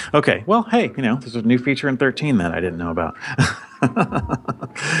 Okay, well, hey, there's a new feature in 13 that I didn't know about.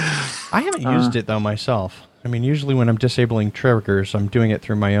 I haven't used it, though, myself. I mean, usually when I'm disabling triggers, I'm doing it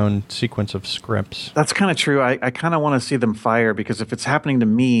through my own sequence of scripts. That's kind of true. I kind of want to see them fire, because if it's happening to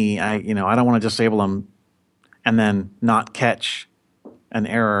me, I don't want to disable them and then not catch an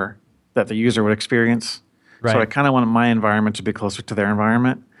error that the user would experience. Right. So I kind of want my environment to be closer to their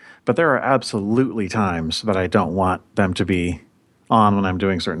environment. But there are absolutely times that I don't want them to be on when I'm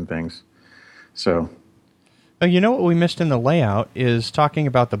doing certain things. So, you know what we missed in the layout is talking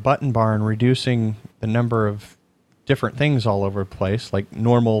about the button bar and reducing the number of different things all over the place. Like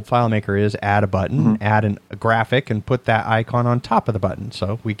normal FileMaker is add a button, add a graphic, and put that icon on top of the button.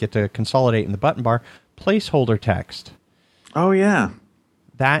 So we get to consolidate in the button bar. Placeholder text. Oh, yeah.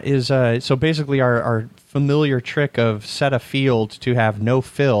 That is, so basically our familiar trick of set a field to have no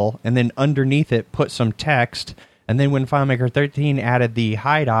fill, and then underneath it put some text, and then when FileMaker 13 added the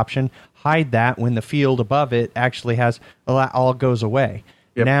hide option, hide that when the field above it actually has, all goes away.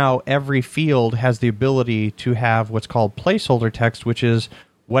 Yep. Now every field has the ability to have what's called placeholder text, which is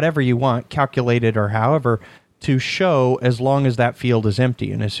whatever you want, calculated or however, to show as long as that field is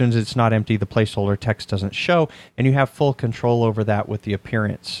empty. And as soon as it's not empty, the placeholder text doesn't show, and you have full control over that with the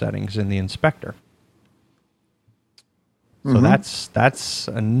appearance settings in the inspector. So that's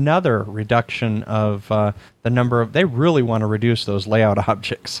another reduction of the number of... They really want to reduce those layout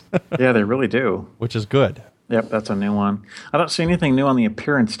objects. Yeah, they really do. Which is good. Yep, that's a new one. I don't see anything new on the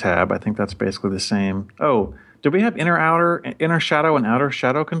appearance tab. I think that's basically the same. Oh, did we have inner shadow and outer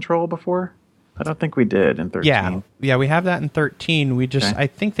shadow control before? I don't think we did in 13. Yeah, we have that in 13. We just, I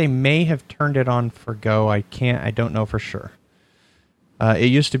think they may have turned it on for Go. I don't know for sure.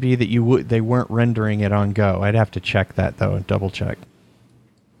 It used to be that they weren't rendering it on Go. I'd have to check that though, and double check.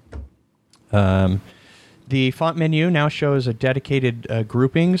 The font menu now shows a dedicated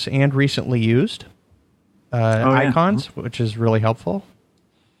groupings and recently used icons, which is really helpful.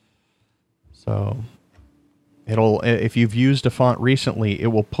 So if you've used a font recently, it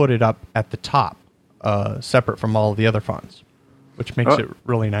will put it up at the top, separate from all of the other fonts, which makes it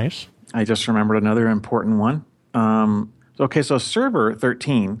really nice. I just remembered another important one. So Server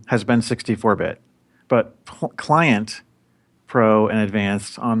 13 has been 64-bit, but Client Pro and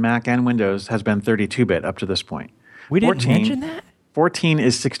Advanced on Mac and Windows has been 32-bit up to this point. We didn't mention that? 14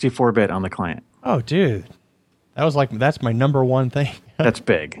 is 64-bit on the client. Oh, dude. That's my number one thing. That's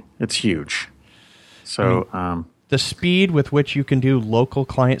big. It's huge. So the speed with which you can do local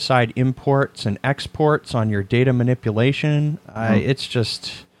client-side imports and exports on your data manipulation,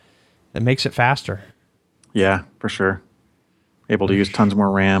 it makes it faster. Yeah, for sure. Able to use tons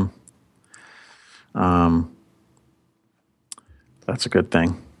more RAM. That's a good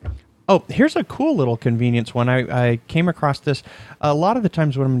thing. Oh, here's a cool little convenience one. I came across this. A lot of the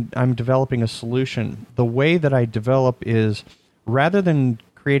times when I'm developing a solution, the way that I develop is rather than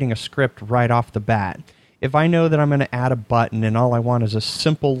creating a script right off the bat, if I know that I'm going to add a button and all I want is a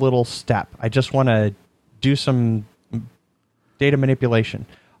simple little step, I just want to do some data manipulation,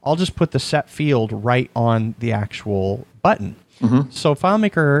 I'll just put the set field right on the actual button. So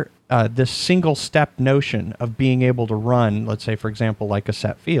FileMaker, this single step notion of being able to run, let's say, for example, like a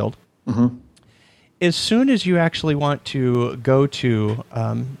set field, as soon as you actually want to go to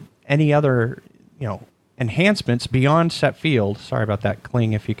any other enhancements beyond set field. Sorry about that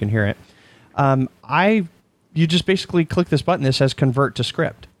cling if you can hear it. You just basically click this button that says convert to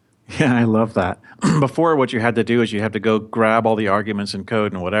script. Yeah, I love that. Before, what you had to do is you had to go grab all the arguments and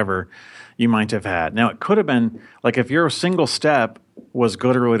code and whatever you might have had. Now, it could have been, like if your single step was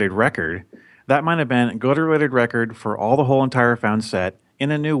go to related record, that might have been go to related record for all the whole entire found set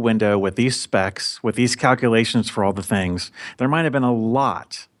in a new window with these specs, with these calculations for all the things. There might have been a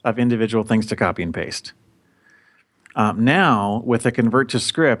lot of individual things to copy and paste. Now, with a convert to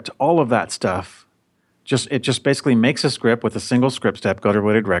script, all of that stuff, it just basically makes a script with a single script step, go to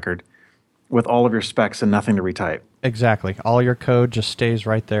related record, with all of your specs and nothing to retype. Exactly. All your code just stays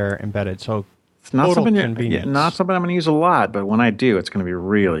right there embedded. So it's not total something convenience. Not something I'm going to use a lot, but when I do, it's going to be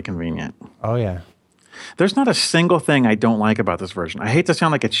really convenient. Oh, yeah. There's not a single thing I don't like about this version. I hate to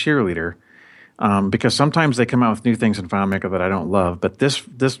sound like a cheerleader, because sometimes they come out with new things in FileMaker that I don't love, but this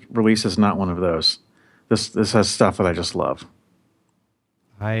release is not one of those. This has stuff that I just love.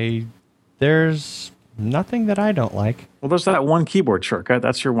 There's nothing that I don't like. Well, there's that one keyboard shortcut.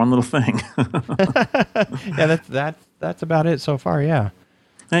 That's your one little thing. Yeah, that's about it so far, yeah.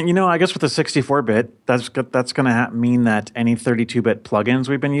 And I guess with the 64-bit, that's going to mean that any 32-bit plugins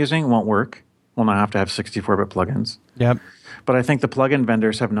we've been using won't work. We'll now have to have 64-bit plugins. Yep. But I think the plugin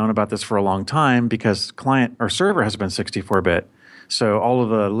vendors have known about this for a long time because client or server has been 64-bit. So all of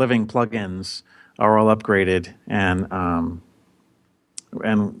the living plugins are all upgraded and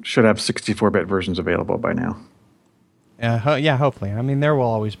should have 64-bit versions available by now. Yeah, hopefully. I mean, there will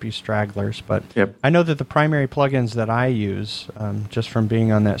always be stragglers, but yep. I know that the primary plugins that I use, just from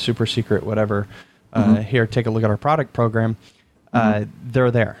being on that super secret whatever, here, take a look at our product program,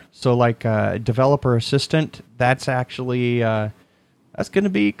 they're there. So like Developer Assistant, that's actually, that's going to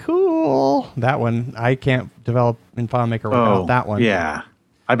be cool. That one, I can't develop in FileMaker without that one. Yeah.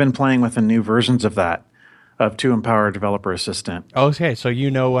 I've been playing with the new versions of that, to empower Developer Assistant. Okay, so you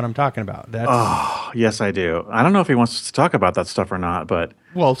know what I'm talking about. Oh, yes, I do. I don't know if he wants to talk about that stuff or not, but...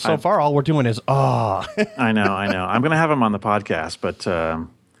 Well, so far, all we're doing is, I know. I'm going to have him on the podcast, but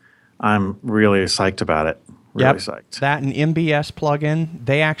I'm really psyched about it. Really psyched. That and MBS plugin,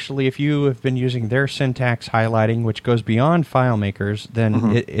 they actually, if you have been using their syntax highlighting, which goes beyond FileMakers,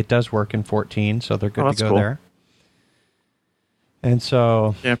 then it does work in 14, so they're good to go there. And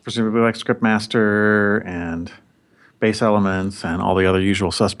so... Yeah, presumably like Scriptmaster and Base Elements and all the other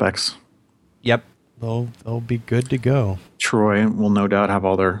usual suspects. Yep. They'll be good to go. Troy will no doubt have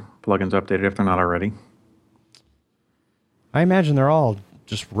all their plugins updated if they're not already. I imagine they're all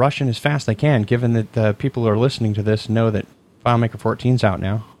just rushing as fast as they can, given that the people who are listening to this know that FileMaker 14's out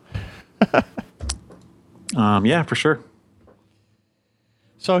now. Yeah, for sure.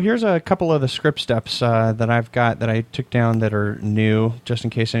 So here's a couple of the script steps that I've got that I took down that are new, just in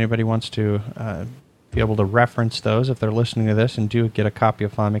case anybody wants to be able to reference those if they're listening to this and do get a copy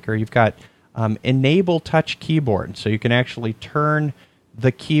of FileMaker. You've got Enable Touch Keyboard, so you can actually turn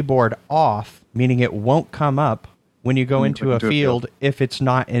the keyboard off, meaning it won't come up when you go into a field if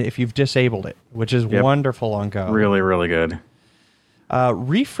you've disabled it, which is wonderful on Go. Really, really good.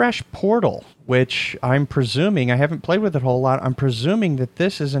 Refresh Portal, which I'm presuming, I haven't played with it a whole lot, I'm presuming that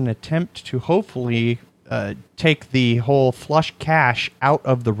this is an attempt to hopefully take the whole flush cache out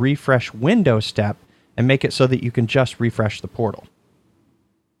of the refresh window step and make it so that you can just refresh the portal.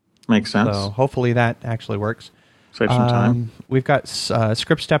 Makes sense. So hopefully that actually works. Save some time. We've got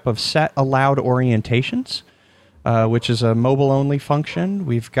script step of set allowed orientations, which is a mobile-only function.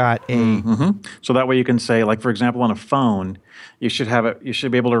 We've got a... So that way you can say, like, for example, on a phone, you should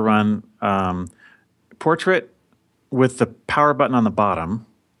be able to run portrait with the power button on the bottom,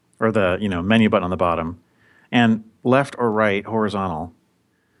 or the menu button on the bottom, and left or right horizontal,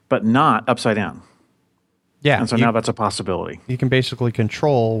 but not upside down. Yeah. And so now that's a possibility. You can basically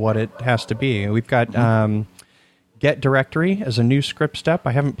control what it has to be. We've got get directory as a new script step.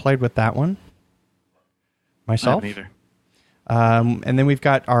 I haven't played with that one myself. I haven't either. And then we've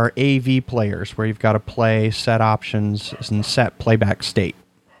got our AV players, where you've got to play, set options, and set playback state.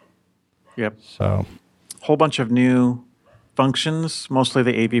 Yep. So, whole bunch of new functions, mostly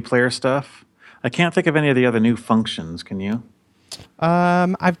the AV player stuff. I can't think of any of the other new functions. Can you?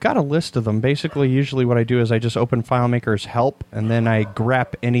 I've got a list of them. Basically, usually what I do is I just open FileMaker's help, and then I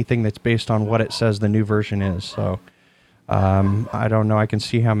grep anything that's based on what it says the new version is. So, I don't know. I can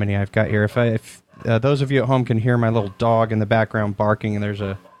see how many I've got here. If those of you at home can hear my little dog in the background barking, and there's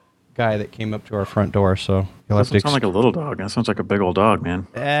a guy that came up to our front door, so you'll have to... That sounds like a little dog. That sounds like a big old dog, man.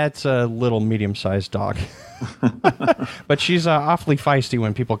 It's a little medium-sized dog. But she's awfully feisty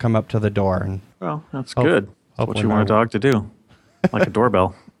when people come up to the door. And well, that's good. That's what you want a dog to do. Like a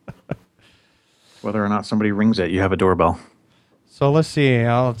doorbell. whether or not somebody rings it, you have a doorbell. So let's see.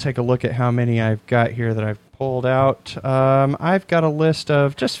 I'll take a look at how many I've got here that I've pulled out. I've got a list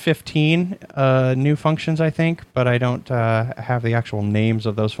of just 15 new functions, I think, but I don't have the actual names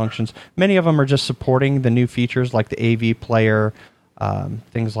of those functions. Many of them are just supporting the new features like the AV player,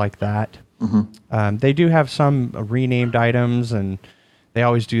 things like that. They do have some renamed items, and they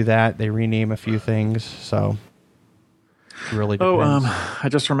always do that. They rename a few things, so it really depends. I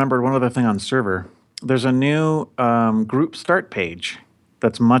just remembered one other thing on server. There's a new group start page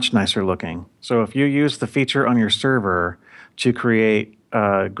that's much nicer looking. So if you use the feature on your server to create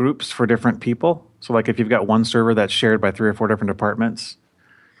groups for different people, so like if you've got one server that's shared by 3 or 4 different departments,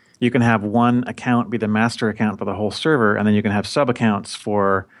 you can have one account be the master account for the whole server, and then you can have sub accounts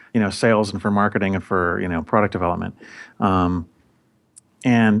for sales and for marketing and for product development.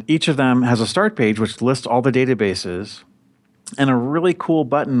 And each of them has a start page which lists all the databases, and a really cool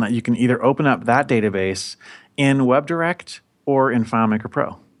button that you can either open up that database in WebDirect or in FileMaker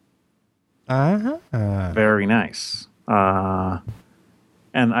Pro. Very nice. And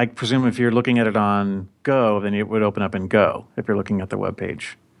I presume if you're looking at it on Go, then it would open up in Go if you're looking at the web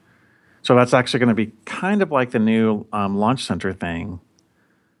page. So that's actually going to be kind of like the new Launch Center thing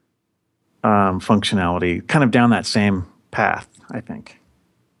functionality, kind of down that same path, I think.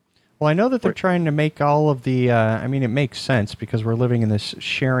 Well, I know that they're trying to make all of the, it makes sense because we're living in this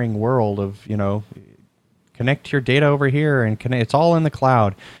sharing world of, connect your data over here and it's all in the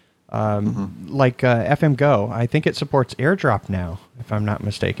cloud. Like FM Go, I think it supports AirDrop now, if I'm not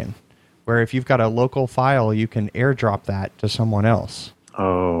mistaken, where if you've got a local file, you can AirDrop that to someone else.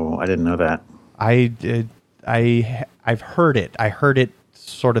 Oh, I didn't know that. I've heard it. I heard it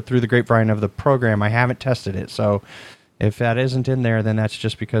sort of through the grapevine of the program. I haven't tested it, so if that isn't in there, then that's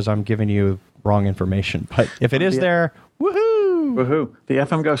just because I'm giving you wrong information. But if it is there, woohoo! Woohoo! The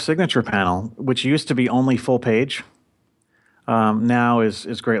FM Go signature panel, which used to be only full page, now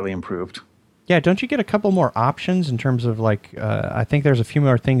is greatly improved. Yeah, don't you get a couple more options in terms of I think there's a few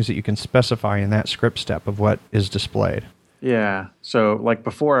more things that you can specify in that script step of what is displayed. Yeah. So like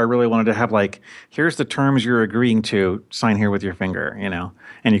before, I really wanted to have here's the terms you're agreeing to, sign here with your finger,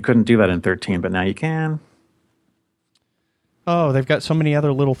 and you couldn't do that in 13, but now you can. Oh, they've got so many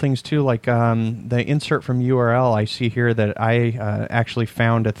other little things too, like the insert from URL. I see here that I actually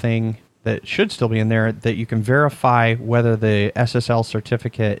found a thing that should still be in there that you can verify whether the SSL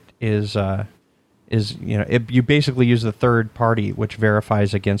certificate is you basically use the third party which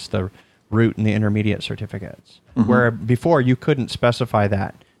verifies against the root and the intermediate certificates. Where before you couldn't specify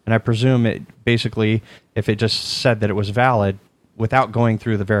that. And I presume it basically, if it just said that it was valid without going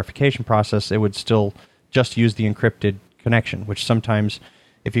through the verification process, it would still just use the encrypted connection, which sometimes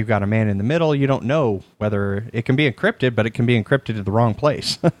if you've got a man in the middle, you don't know whether it can be encrypted, but it can be encrypted to the wrong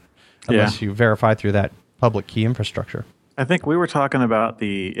place unless you verify through that public key infrastructure. I think we were talking about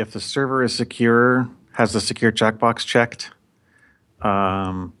if the server is secure, has the secure checkbox checked,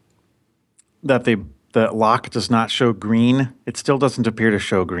 that the lock does not show green. It still doesn't appear to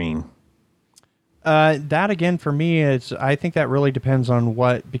show green. That again, for me, I think that really depends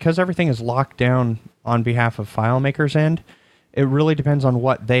on because everything is locked down on behalf of FileMaker's end, it really depends on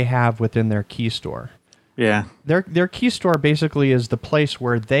what they have within their key store. Yeah. Their key store basically is the place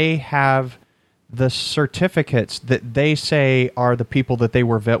where they have the certificates that they say are the people that they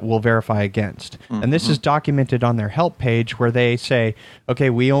will verify against. And this is documented on their help page where they say, okay,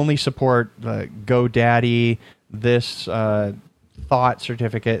 we only support GoDaddy, this Thought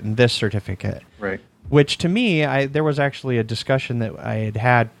certificate, and this certificate. Right. Which to me, there was actually a discussion that I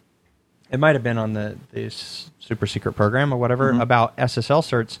had. It might have been on this super secret program or whatever about SSL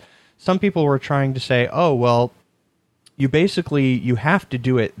certs. Some people were trying to say, oh, well, you have to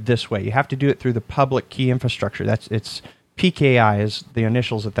do it this way. You have to do it through the public key infrastructure. It's PKI is the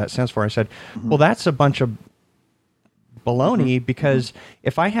initials that stands for. I said, well, that's a bunch of baloney because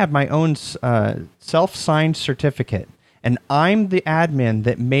if I have my own self-signed certificate and I'm the admin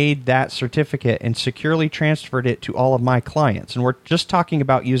that made that certificate and securely transferred it to all of my clients, and we're just talking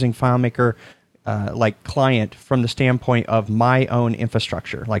about using FileMaker client from the standpoint of my own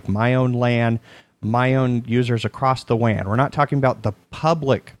infrastructure, like my own LAN, my own users across the WAN. We're not talking about the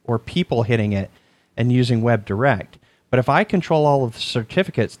public or people hitting it and using WebDirect. But if I control all of the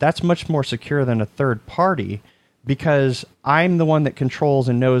certificates, that's much more secure than a third party because I'm the one that controls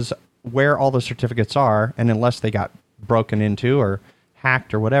and knows where all the certificates are, and unless they got broken into or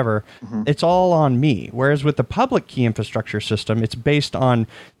hacked or whatever, it's all on me. Whereas with the public key infrastructure system, it's based on,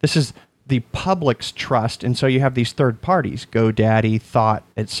 this is the public's trust, and so you have these third parties, GoDaddy, Thought,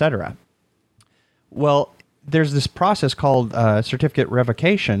 etc. Well, there's this process called certificate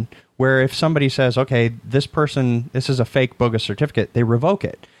revocation, where if somebody says, okay, this is a fake bogus certificate, they revoke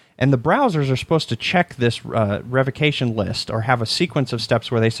it. And the browsers are supposed to check this revocation list or have a sequence of steps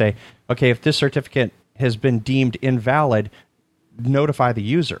where they say, okay, if this certificate has been deemed invalid, notify the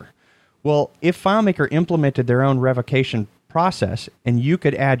user. Well, if FileMaker implemented their own revocation process and you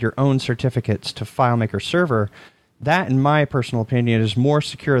could add your own certificates to FileMaker server, that, in my personal opinion, is more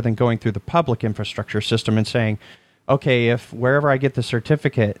secure than going through the public infrastructure system and saying, okay, if wherever I get the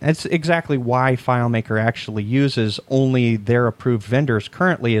certificate, that's exactly why FileMaker actually uses only their approved vendors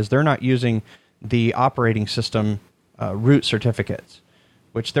currently, is they're not using the operating system root certificates,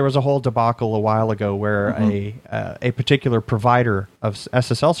 which there was a whole debacle a while ago where a particular provider of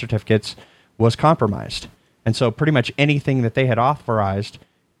SSL certificates was compromised. And so pretty much anything that they had authorized,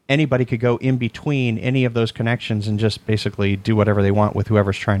 anybody could go in between any of those connections and just basically do whatever they want with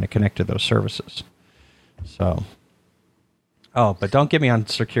whoever's trying to connect to those services. So, but don't get me on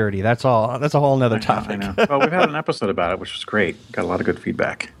security. That's all. That's a whole nother topic. I know. Well, we've had an episode about it, which was great. Got a lot of good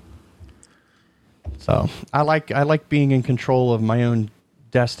feedback. So I like being in control of my own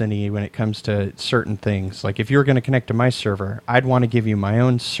destiny when it comes to certain things. Like if you're going to connect to my server, I'd want to give you my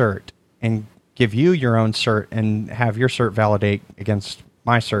own cert and give you your own cert and have your cert validate against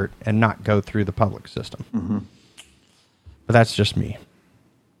my cert and not go through the public system. Mm-hmm. But that's just me.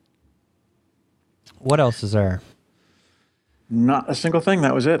 What else is there? Not a single thing.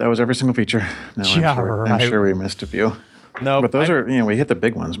 That was it. That was every single feature. No, I'm sure we missed a few. No, but those are, we hit the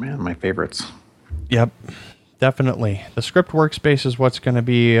big ones, man. My favorites. Yep, definitely. The script workspace is what's going to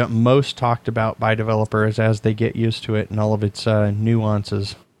be most talked about by developers as they get used to it and all of its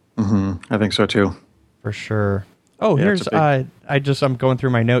nuances. Mm-hmm. I think so too. For sure. Oh, yeah, here's I'm going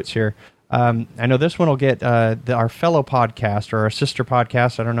through my notes here. I know this one will get our fellow podcast or our sister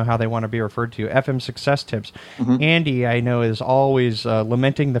podcast. I don't know how they want to be referred to. FM Success Tips. Mm-hmm. Andy, I know, is always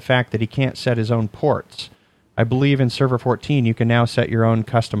lamenting the fact that he can't set his own ports. I believe in Server 14 you can now set your own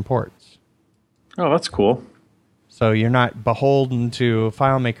custom ports. Oh, that's cool. So you're not beholden to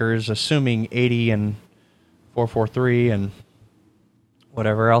FileMaker's assuming 80 and 443 and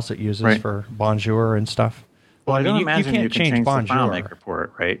whatever else it uses for Bonjour and stuff. Well, I don't imagine you can change the FileMaker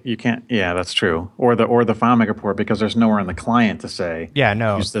port, right? You can't. Yeah, that's true. Or the FileMaker port, because there's nowhere in the client to say,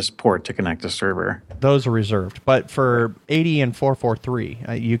 use this port to connect to server. Those are reserved, but for 80 and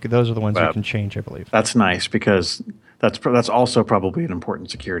 443, those are the ones you can change, I believe. That's nice because that's also probably an important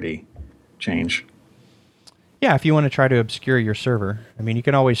security change. Yeah, if you want to try to obscure your server, I mean, you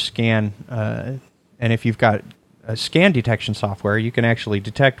can always scan, and if you've got scan detection software, you can actually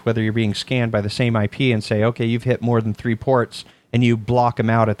detect whether you're being scanned by the same IP and say, okay, you've hit more than 3 ports, and you block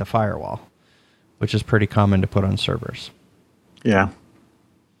them out at the firewall, which is pretty common to put on servers. Yeah.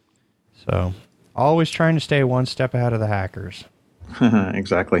 So, always trying to stay one step ahead of the hackers.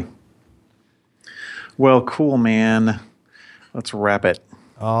 Exactly. Well, cool, man. Let's wrap it.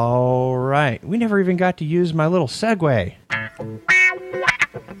 All right. We never even got to use my little segue.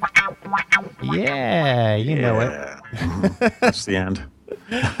 Yeah, you know it. Mm-hmm. That's the end.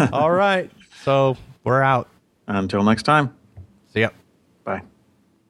 All right. So we're out. Until next time. See ya. Bye.